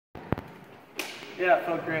Yeah, it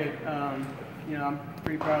felt great. I'm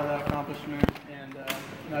pretty proud of that accomplishment, and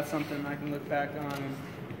that's something I can look back on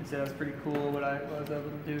and say that's pretty cool what I was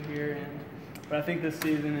able to do here. But I think this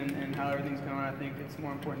season and how everything's going, I think it's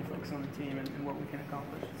more important to focus on the team and what we can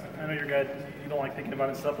accomplish. I know you're guys, you don't like thinking about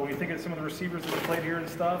it and stuff, but when you think of some of the receivers that have played here and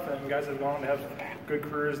stuff, and guys that have gone on to have good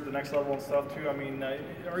careers at the next level and stuff too, I mean,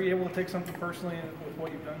 are you able to take something personally with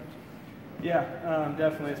what you've done? Yeah,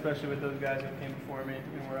 definitely, especially with those guys that came before me,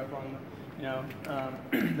 and we're up on,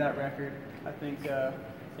 that record. I think,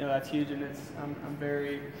 that's huge, and I'm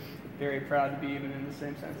very, very proud to be even in the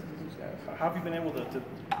same sense as those guys. How have you been able to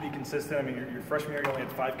be consistent? I mean, your freshman year, you only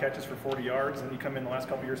had 5 catches for 40 yards, and you come in the last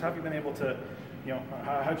couple of years. How have you been able to,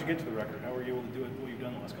 how'd you get to the record? How were you able to do it, what you've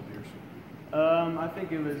done the last couple of years? I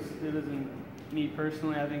think it wasn't me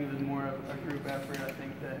personally. I think it was more of a group effort. I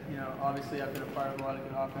think that, obviously I've been a part of a lot of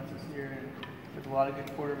good offenses here and with a lot of good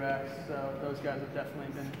quarterbacks, so those guys have definitely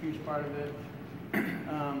been a huge part of it.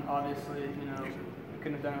 Obviously, we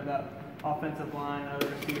couldn't have done it without offensive line, other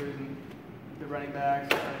receivers, and the running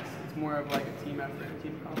backs. So it's more of like a team effort, a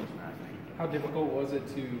team accomplishment, I think. How difficult was it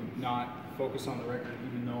to not focus on the record,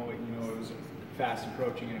 even though it was fast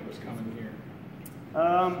approaching and it was coming here?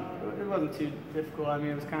 It wasn't too difficult. I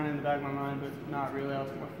mean, it was kind of in the back of my mind, but not really. I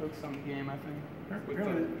was more focused on the game, I think. I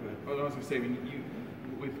was going to say,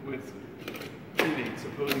 with teammates,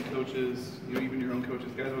 opposing coaches, even your own coaches,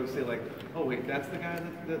 guys always say like, "Oh wait, that's the guy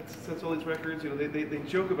that sets all these records." They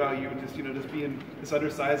joke about you just just being this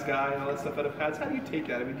undersized guy and all that stuff out of pads. How do you take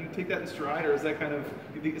that? I mean, do you take that in stride, or is that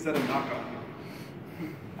is that a knock on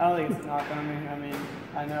you? I don't think it's a knock on me. I mean,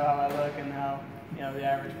 I know how I look and how the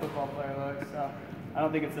average football player looks, so I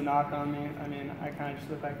don't think it's a knock on me. I mean, I kind of just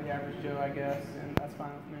look like the average Joe, I guess, and that's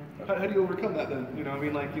fine with me. How do you overcome that then?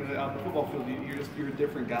 On the football field, you're a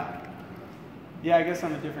different guy. Yeah, I guess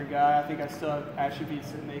I'm a different guy. I think I still have attributes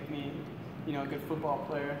that make me, a good football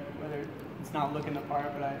player. Whether it's not looking the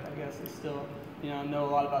part, but I guess I still, know a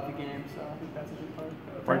lot about the game. So I think that's a big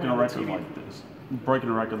part. Breaking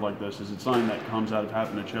a record like this, is it something that comes out of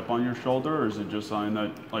having a chip on your shoulder, or is it just something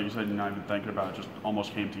that, like you said, you're not even thinking about, it just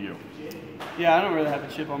almost came to you? Yeah, I don't really have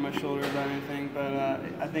a chip on my shoulder about anything, but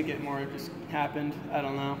I think it more just happened. I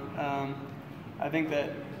don't know. I think that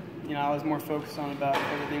I was more focused on about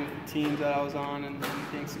everything with the teams that I was on and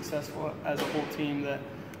being successful as a whole team that,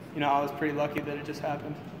 I was pretty lucky that it just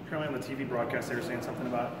happened. Currently on the TV broadcast, they were saying something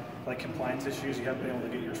about like compliance issues. You haven't been able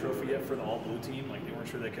to get your trophy yet for the all-blue team. Like they weren't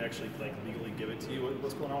sure they could actually legally give it to you.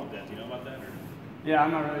 What's going on with that? Do you know about that? Or? Yeah,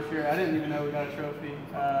 I'm not really sure. I didn't even know we got a trophy.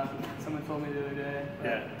 Someone told me the other day.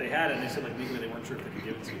 Yeah, they had it, and they said legally they weren't sure if they could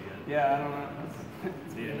give it to you yet. Yeah, I don't know.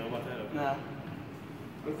 So you didn't know about that? No.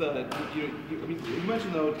 With you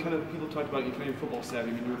mentioned though, kind of people talked about you kind of football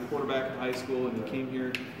savvy. I mean, you were a quarterback in high school, and you came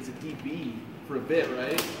here as a DB for a bit,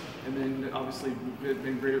 right? And then obviously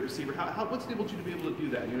been great at receiver. What's enabled you to be able to do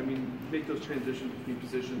that? Make those transitions between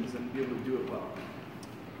positions and be able to do it well.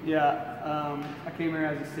 Yeah, I came here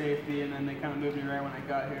as a safety, and then they kind of moved me right when I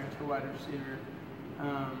got here to a wide receiver.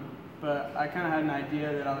 But I kind of had an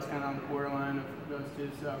idea that I was kind of on the borderline of those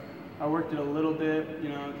two, so I worked it a little bit,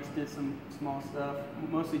 just did some small stuff,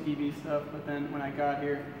 mostly DB stuff, but then when I got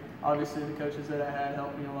here, obviously the coaches that I had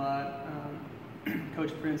helped me a lot.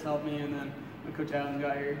 Coach Prince helped me, and then when Coach Adams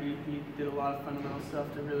got here, he did a lot of fundamental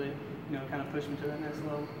stuff to really, kind of push me to that next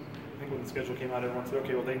level. I think when the schedule came out, everyone said,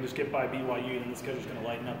 okay, well, they can just get by BYU, and then the schedule's going to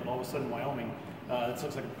lighten up, and all of a sudden Wyoming, it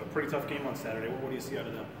looks like a pretty tough game on Saturday. What do you see out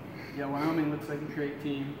of them? Yeah, Wyoming looks like a great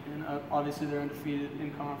team, and obviously they're undefeated in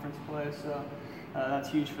conference play, so that's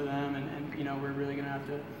huge for them, and we're really going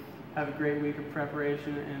to have a great week of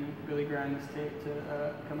preparation and really grind this tape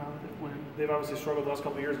to come out with a win. They've obviously struggled the last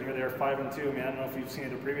couple of years, and here they are 5-2. I mean, I don't know if you've seen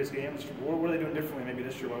it in previous games. What are they doing differently maybe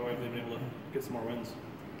this year? Why have they been able to get some more wins?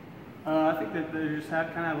 I think that they just kind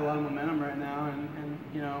of have a lot of momentum right now, and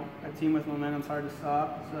a team with momentum is hard to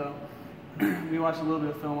stop. So we watched a little bit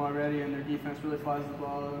of film already, and their defense really flies the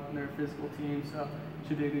ball, and they're a physical team, so it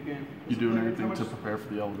should be a good game. You doing anything to prepare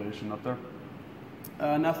for the elevation up there?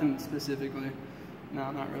 Nothing specifically. No,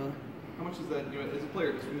 not really. How much is that, as a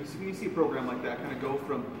player, when you see a program like that kind of go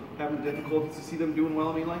from having difficulties to see them doing well?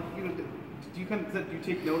 I mean, do you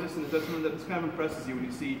take notice, and is that something that kind of impresses you when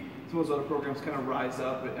you see some of those other programs kind of rise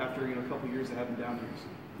up after a couple of years of having down years?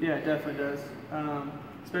 Yeah, it definitely does.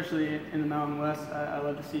 Especially in the Mountain West, I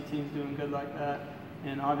love to see teams doing good like that.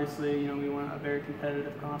 And obviously, we want a very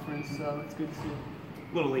competitive conference, so it's good to see.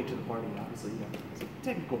 A little late to the party, obviously. Some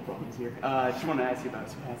technical problems here. Just want to ask you about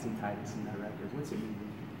surpassing Titus in that record. What's it mean?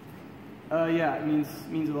 Yeah, it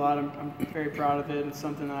means a lot. I'm very proud of it. It's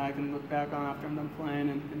something that I can look back on after I'm done playing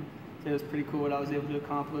and say it was pretty cool what I was able to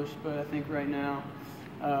accomplish. But I think right now,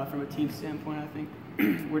 from a team standpoint, I think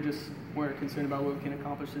we're concerned about what we can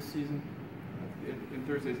accomplish this season. In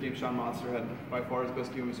Thursday's game, Sean Monster had by far his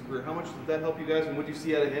best game of his career. How much did that help you guys, and what did you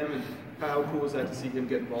see out of him, and how cool was that to see him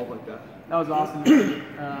get involved like that? That was awesome.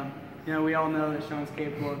 You know, we all know that Sean's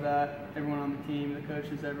capable of that. Everyone on the team, the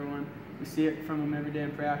coaches, everyone. We see it from him every day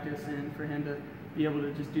in practice, and for him to be able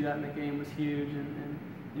to just do that in the game was huge, and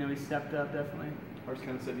you know, he stepped up definitely. I was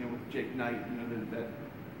kind of said, you know, with Jake Knight, you know, that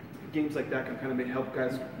games like that can kind of help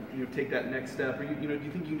guys, you know, take that next step. Or you know, do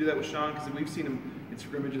you think you can do that with Sean? Because we've seen him in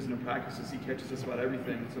scrimmages and in practices, he catches just about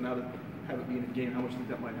everything. So now to have it be in a game, how much do you think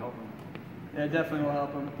that might help him? Yeah, it definitely will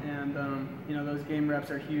help him. And you know, those game reps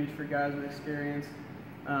are huge for guys with experience.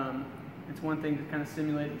 It's one thing to kind of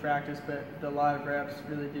simulate in practice, but the live reps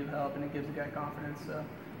really do help, and it gives a guy confidence. So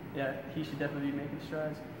yeah, he should definitely be making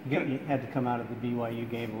strides. You had to come out of the BYU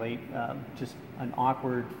game late. Just an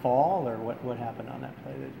awkward fall, or what happened on that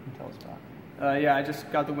play that you can tell us about? Yeah, I just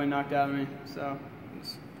got the wind knocked out of me, so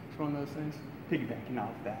it's one of those things. Piggybacking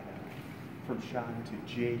off that, from Sean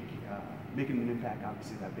to Jake, making an impact,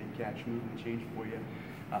 obviously that big catch movement change for you.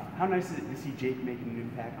 How nice is it to see Jake making an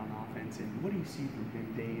impact on offense, and what do you see from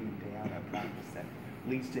him day in and day out at practice that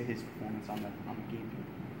leads to his performance on the game field?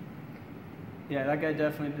 Yeah, that guy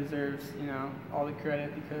definitely deserves, you know, all the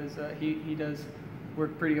credit, because he does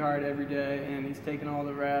work pretty hard every day, and he's taking all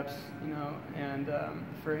the reps, you know, and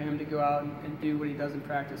for him to go out and do what he does in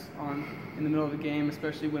practice in the middle of the game,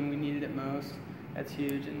 especially when we needed it most, that's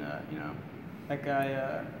huge. And you know, that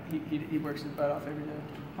guy, he works his butt off every day.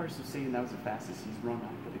 Parse was saying that was the fastest he's run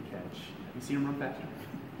after the catch. Have you seen him run faster?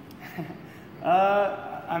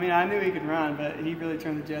 I mean, I knew he could run, but he really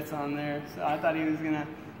turned the jets on there, so I thought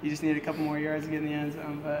he just needed a couple more yards to get in the end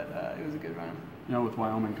zone, but it was a good run. You know, with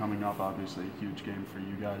Wyoming coming up, obviously a huge game for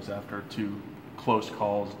you guys after 2 close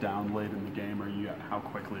calls down late in the game. How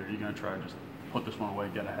quickly are you going to try to just put this one away,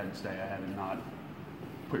 get ahead, stay ahead, and not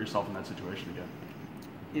put yourself in that situation again?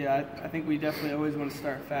 Yeah, I think we definitely always want to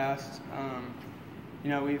start fast. You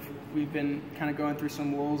know, we've been kind of going through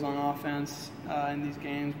some lulls on offense in these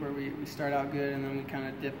games where we start out good and then we kind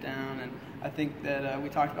of dip down. And I think that we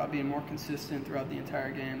talked about being more consistent throughout the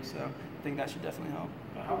entire game, so I think that should definitely help.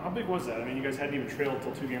 How big was that? I mean, you guys hadn't even trailed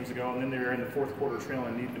until 2 games ago, and then they were in the fourth quarter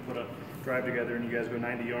trailing, needing to put a drive together, and you guys go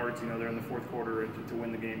 90 yards, you know, they're in the fourth quarter to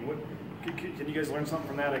win the game. Can you guys learn something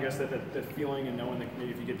from that? I guess that feeling and knowing that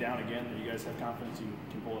maybe if you get down again, that you guys have confidence you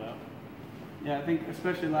can pull it out? Yeah, I think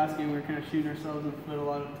especially last game we were kind of shooting ourselves in the foot a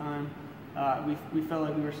lot of the time. We felt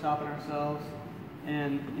like we were stopping ourselves,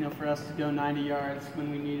 and you know, for us to go 90 yards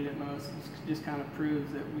when we needed it most just kind of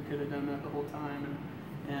proves that we could have done that the whole time.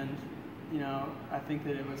 And you know, I think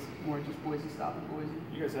that it was more just Boise stopping Boise.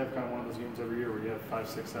 You guys have kind of one of those games every year where you have 5,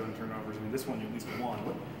 6, 7 turnovers. I mean, this one you at least won.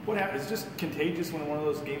 What happens? Is it just contagious when one of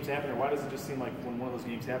those games happen, or why does it just seem like when one of those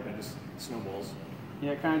games happen, it just snowballs?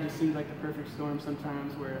 Yeah, it kind of just seems like the perfect storm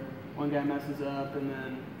sometimes, where one guy messes up and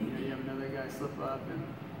then you have another guy slip up,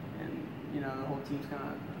 and you know, the whole team's kind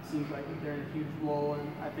of seems like they're in a huge lull. And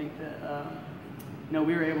I think that you know,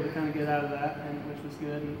 we were able to kind of get out of that, and which was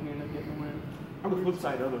good, and we ended up getting the win. On the flip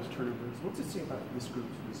side of those turnovers, what's it say about this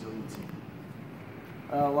group's resiliency?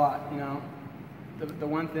 A lot, you know. The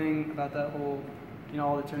one thing about that whole, you know,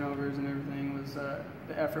 all the turnovers and everything was the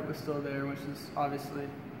effort was still there, which is obviously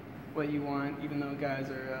what you want, even though guys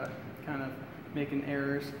are kind of making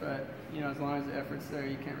errors. But you know, as long as the effort's there,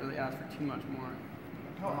 you can't really ask for too much more.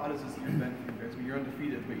 How odd has this year been for you guys? I mean, you're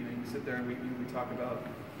undefeated, but you know, you sit there and we talk about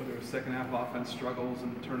whether it's second half offense struggles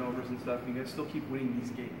and turnovers and stuff, and you guys still keep winning these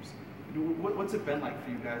games. What's it been like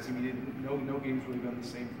for you guys? I mean, no game's really been the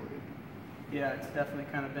same for you. Yeah, it's definitely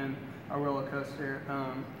kind of been a roller coaster.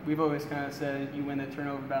 We've always kind of said, you win the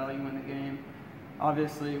turnover battle, you win the game.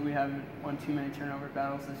 Obviously, we haven't won too many turnover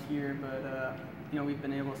battles this year, but you know, we've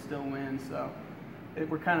been able to still win. So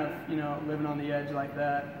we're kind of, you know, living on the edge like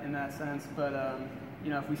that in that sense. But you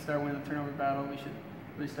know, if we start winning the turnover battle, we should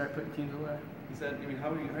really start putting teams away. Is that? I mean,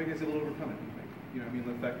 how are you guys able to overcome it? Do you think? You know, I mean,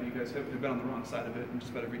 the fact that you guys have been on the wrong side of it in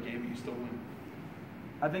just about every game, but you still win.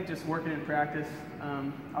 I think just working in practice,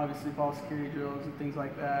 obviously ball security drills and things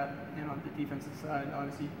like that, and on the defensive side,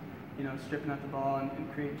 obviously, you know, stripping out the ball and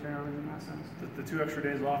creating turnovers in that sense. The 2 extra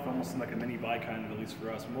days off almost seemed like a mini bye kind of, at least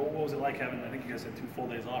for us. What was it like having, I think you guys had 2 full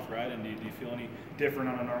days off, right? And do you feel any different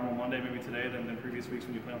on a normal Monday maybe today than previous weeks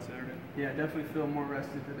when you play on Saturday? Yeah, definitely feel more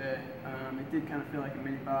rested today. It did kind of feel like a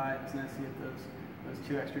mini bye. It was nice to get those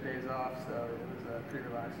 2 extra days off, so it was pretty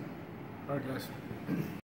relaxing. All right, guys.